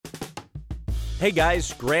Hey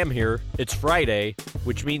guys, Graham here. It's Friday,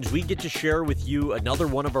 which means we get to share with you another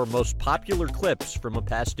one of our most popular clips from a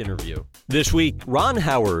past interview. This week, Ron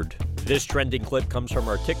Howard. This trending clip comes from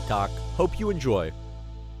our TikTok. Hope you enjoy.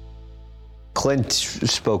 Clint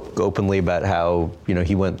spoke openly about how,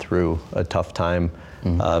 he went through a tough time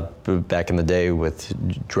back in the day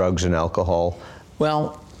with drugs and alcohol.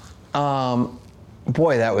 Well,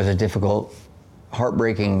 boy, that was a difficult,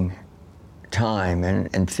 heartbreaking time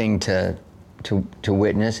and thing to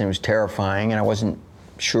witness, and it was terrifying, and I wasn't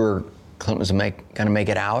sure Clint was going to make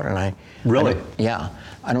it out, and Really?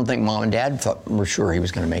 I don't think Mom and Dad were sure he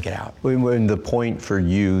was going to make it out. When the point for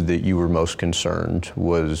you that you were most concerned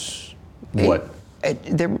was what?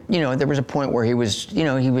 There was a point where he was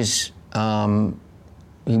delusional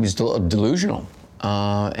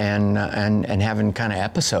and having kind of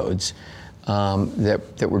episodes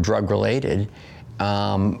that were drug related,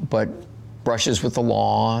 but brushes with the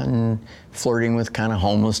law and flirting with kind of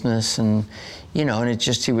homelessness and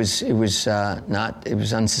it was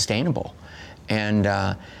unsustainable. And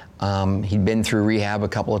he'd been through rehab a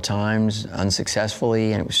couple of times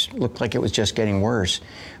unsuccessfully, and it looked like it was just getting worse.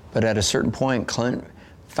 But at a certain point, Clint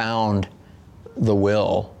found the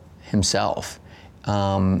will himself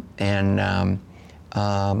to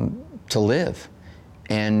live,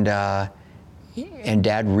 and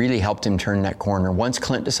Dad really helped him turn that corner. Once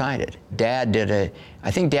Clint decided, I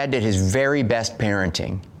think Dad did his very best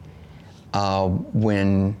parenting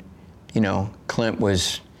when, Clint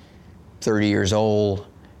was 30 years old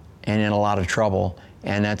and in a lot of trouble.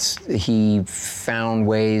 And he found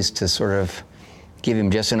ways to sort of give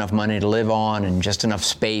him just enough money to live on and just enough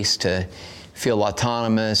space to feel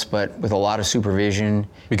autonomous, but with a lot of supervision.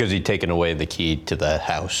 Because he'd taken away the key to the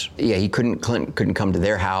house. Yeah, Clint couldn't come to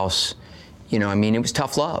their house. It was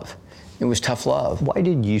tough love. It was tough love. Why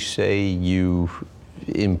did you say you,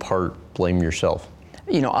 in part, blame yourself?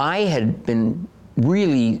 I had been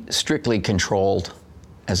really strictly controlled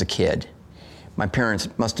as a kid. My parents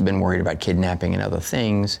must have been worried about kidnapping and other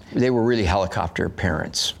things. They were really helicopter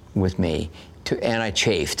parents with me, and I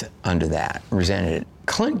chafed under that, resented it.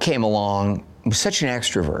 Clint came along, was such an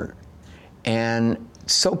extrovert, and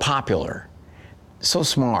so popular, so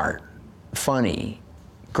smart, funny,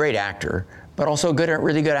 great actor, but also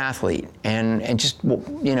really good athlete. And just,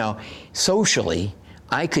 socially,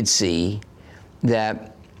 I could see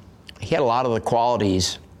that he had a lot of the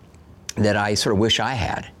qualities that I sort of wish I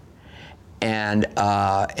had. And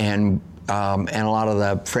a lot of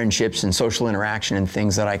the friendships and social interaction and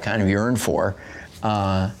things that I kind of yearned for,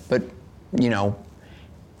 but,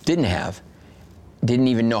 didn't have, didn't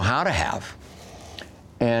even know how to have.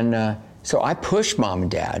 And so I pushed Mom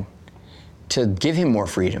and Dad to give him more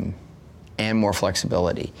freedom and more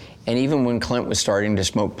flexibility. And even when Clint was starting to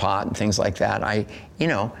smoke pot and things like that, I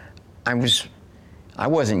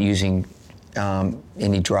wasn't using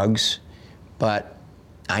any drugs, but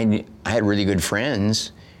I had really good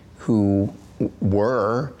friends who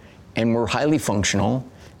were highly functional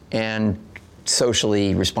and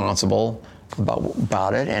socially responsible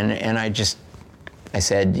about it. And I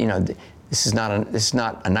said, this is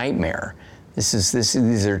not a nightmare.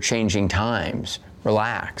 These are changing times.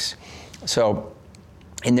 Relax. So,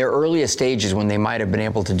 in their earliest stages, when they might have been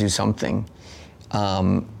able to do something,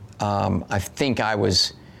 I think I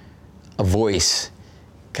was a voice,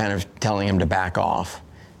 kind of telling them to back off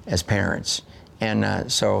as parents.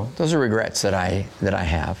 And so, those are regrets that I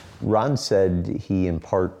have. Ron said he in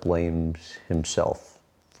part blames himself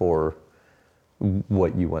for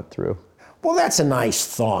what you went through. Well, that's a nice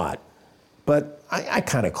thought, but I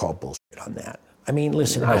kind of call bullshit on that. I mean,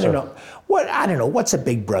 listen, I don't know. What's a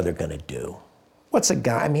big brother gonna do? What's a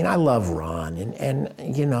guy? I mean, I love Ron, and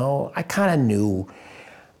I kind of knew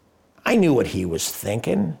what he was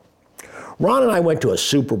thinking. Ron and I went to a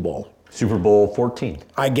Super Bowl. Super Bowl 14.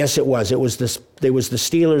 I guess it was. There was the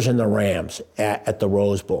Steelers and the Rams at the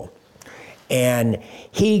Rose Bowl, and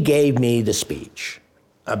he gave me the speech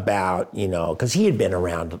about because he had been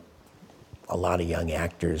around a lot of young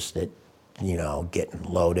actors that. Getting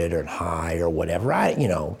loaded or high or whatever,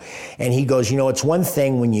 and he goes, it's one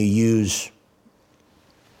thing when you use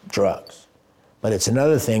drugs, but it's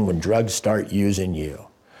another thing when drugs start using you.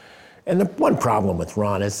 And the one problem with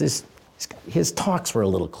Ron is his talks were a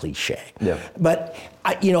little cliche. Yeah. But,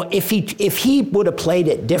 if he would have played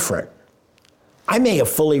it different, I may have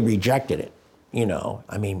fully rejected it.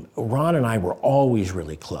 Ron and I were always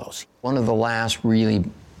really close. One of the last really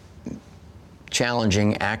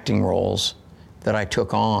challenging acting roles that I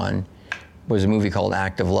took on was a movie called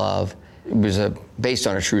Act of Love. It was based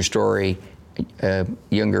on a true story. A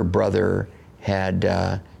younger brother had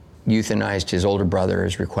euthanized his older brother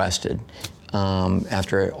as requested.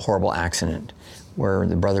 after a horrible accident where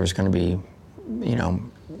the brother was going to be,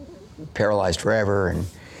 paralyzed forever, and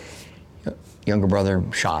younger brother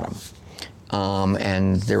shot him.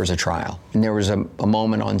 And there was a trial. And there was a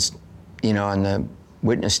moment on the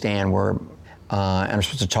witness stand where I'm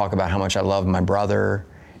supposed to talk about how much I love my brother,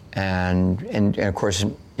 and of course,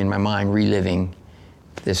 in my mind, reliving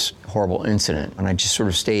this horrible incident. And I just sort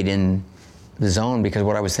of stayed in the zone, because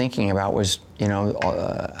what I was thinking about was,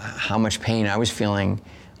 how much pain I was feeling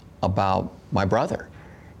about my brother.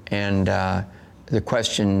 And the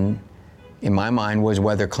question in my mind was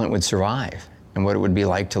whether Clint would survive and what it would be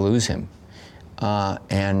like to lose him.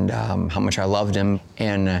 And how much I loved him.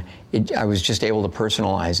 And I was just able to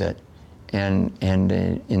personalize it. And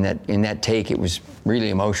in that take, it was really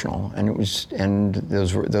emotional. And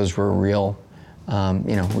those were real,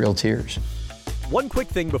 real tears. One quick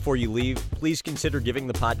thing before you leave, please consider giving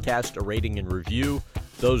the podcast a rating and review.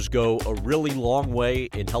 Those go a really long way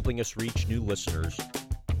in helping us reach new listeners.